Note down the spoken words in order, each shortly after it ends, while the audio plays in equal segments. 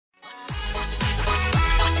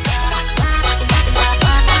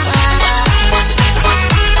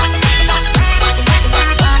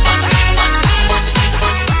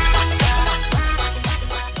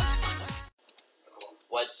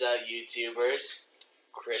YouTubers,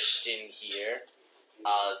 Christian here,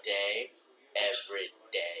 all day, every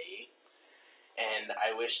day. And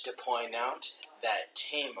I wish to point out that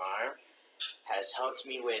Tamar has helped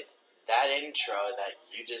me with that intro that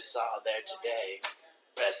you just saw there today.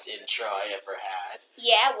 Best intro I ever had.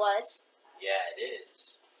 Yeah, it was. Yeah, it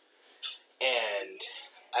is. And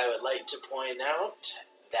I would like to point out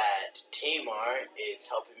that Tamar is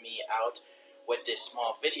helping me out with this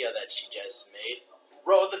small video that she just made.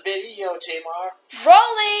 Roll the video, Tamar.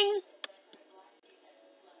 Rolling!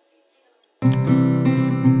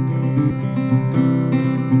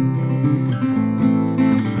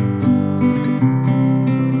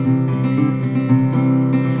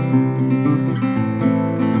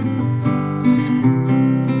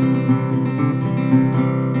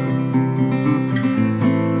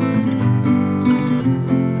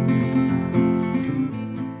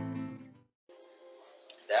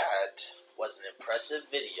 That was an impressive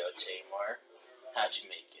video, Tamar. How'd you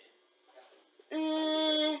make it?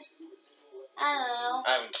 I don't know.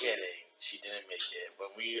 I'm kidding. She didn't make it. When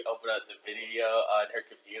we opened up the video on her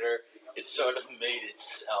computer, it sort of made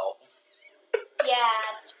itself.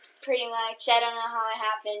 Yeah, it's pretty much. I don't know how it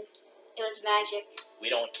happened. It was magic. We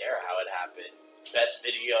don't care how it happened. Best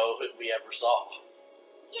video we ever saw.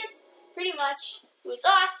 Yeah, pretty much. It was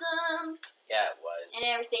awesome. Yeah, it was. And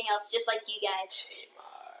everything else, just like you guys. Tamar.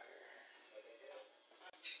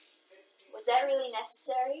 Was that really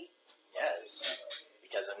necessary? Yes.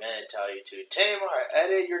 Because I'm going to tell you to, Tamar,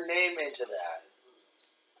 edit your name into that.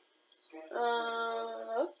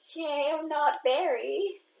 Okay, I'm not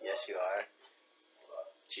Barry. Yes, you are.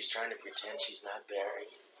 She's trying to pretend she's not Barry.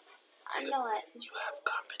 I'm not. You have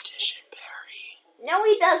competition, Barry. No,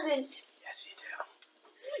 he doesn't. Yes, you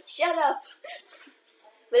do. Shut up.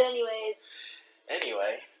 But anyways.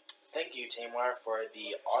 Anyway, thank you, Tamar, for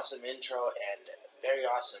the awesome intro and very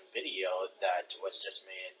awesome video that was just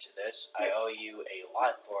made into this. I owe you a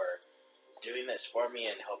lot for doing this for me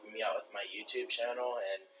and helping me out with my YouTube channel.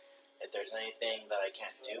 And if there's anything that I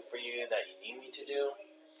can't do for you that you need me to do,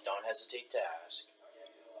 don't hesitate to ask.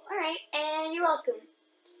 Alright, and you're welcome.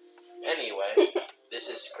 Anyway, this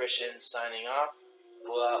is Christian signing off.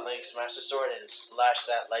 Pull out link, smash the sword, and slash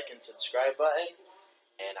that like and subscribe button.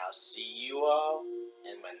 And I'll see you all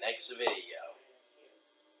in my next video.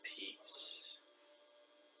 Peace.